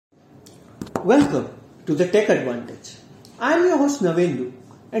Welcome to the Tech Advantage. I am your host Navendu,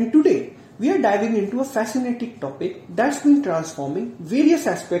 and today we are diving into a fascinating topic that's been transforming various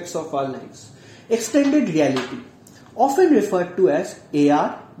aspects of our lives. Extended reality, often referred to as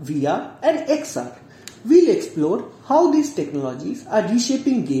AR, VR and XR. We'll explore how these technologies are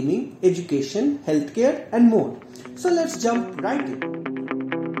reshaping gaming, education, healthcare and more. So let's jump right in.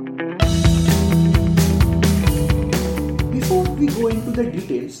 Before we go into the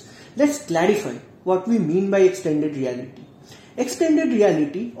details, let's clarify what we mean by extended reality. Extended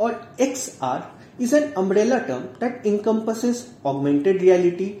reality or XR is an umbrella term that encompasses augmented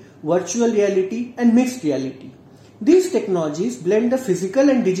reality, virtual reality and mixed reality. These technologies blend the physical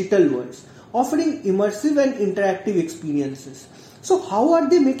and digital worlds, offering immersive and interactive experiences. So how are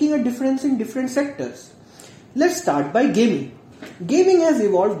they making a difference in different sectors? Let's start by gaming. Gaming has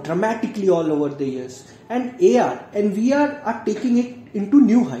evolved dramatically all over the years, and AR and VR are taking it into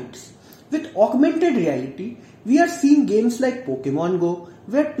new heights. With augmented reality, we are seeing games like Pokemon Go,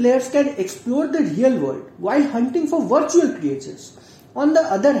 where players can explore the real world while hunting for virtual creatures. On the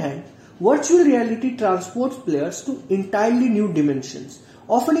other hand, virtual reality transports players to entirely new dimensions,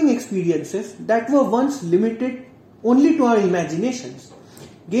 offering experiences that were once limited only to our imaginations.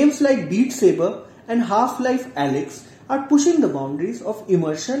 Games like Beat Saber and Half-Life Alyx are pushing the boundaries of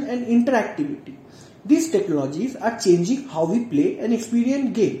immersion and interactivity. These technologies are changing how we play and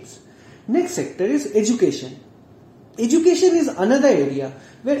experience games. Next sector is education. Education is another area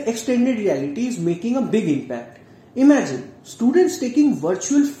where extended reality is making a big impact. Imagine students taking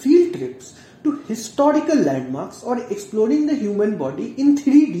virtual field trips to historical landmarks or exploring the human body in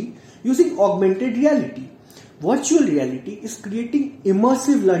 3D using augmented reality. Virtual reality is creating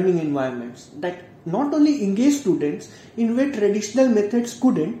immersive learning environments that not only engage students in way traditional methods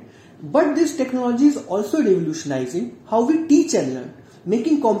couldn't, but this technology is also revolutionizing how we teach and learn,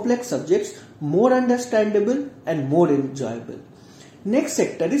 making complex subjects more understandable and more enjoyable. Next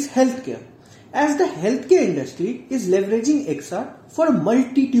sector is healthcare. As the healthcare industry is leveraging XR for a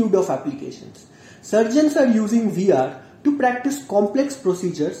multitude of applications. Surgeons are using VR to practice complex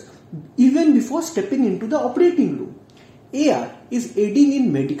procedures even before stepping into the operating room. AR is aiding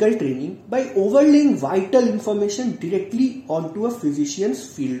in medical training by overlaying vital information directly onto a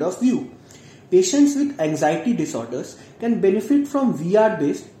physician's field of view. Patients with anxiety disorders can benefit from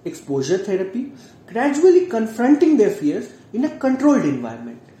VR-based exposure therapy, gradually confronting their fears in a controlled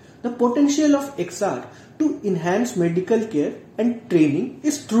environment. The potential of XR to enhance medical care and training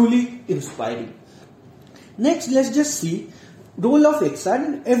is truly inspiring. Next, let's just see role of XR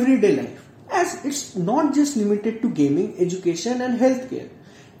in everyday life. As it's not just limited to gaming, education and healthcare.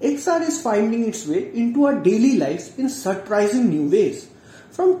 XR is finding its way into our daily lives in surprising new ways.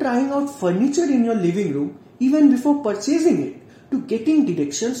 From trying out furniture in your living room even before purchasing it, to getting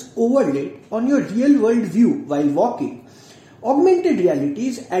directions overlaid on your real world view while walking. Augmented reality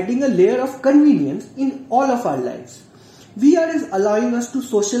is adding a layer of convenience in all of our lives. VR is allowing us to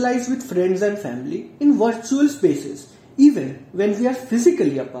socialize with friends and family in virtual spaces, even when we are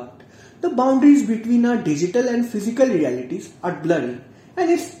physically apart. The boundaries between our digital and physical realities are blurring, and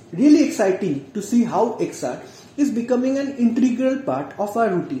it's really exciting to see how XR is becoming an integral part of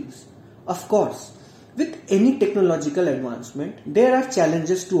our routines. Of course, with any technological advancement, there are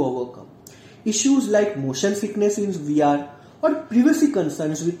challenges to overcome. Issues like motion sickness in VR or privacy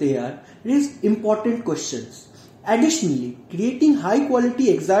concerns with AR raise important questions. Additionally, creating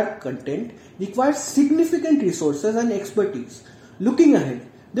high-quality XR content requires significant resources and expertise. Looking ahead,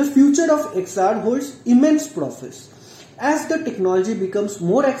 the future of XR holds immense promise. As the technology becomes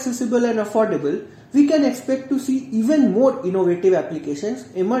more accessible and affordable, we can expect to see even more innovative applications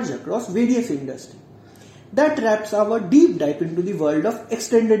emerge across various industries. That wraps our deep dive into the world of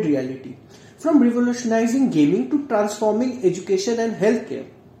extended reality, from revolutionizing gaming to transforming education and healthcare.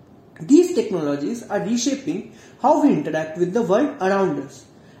 These technologies are reshaping how we interact with the world around us.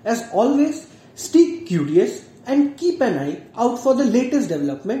 As always, stay curious and keep an eye out for the latest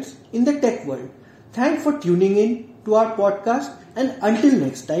developments in the tech world. Thanks for tuning in to our podcast, and until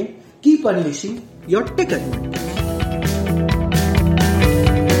next time, keep unleashing your tech advantage.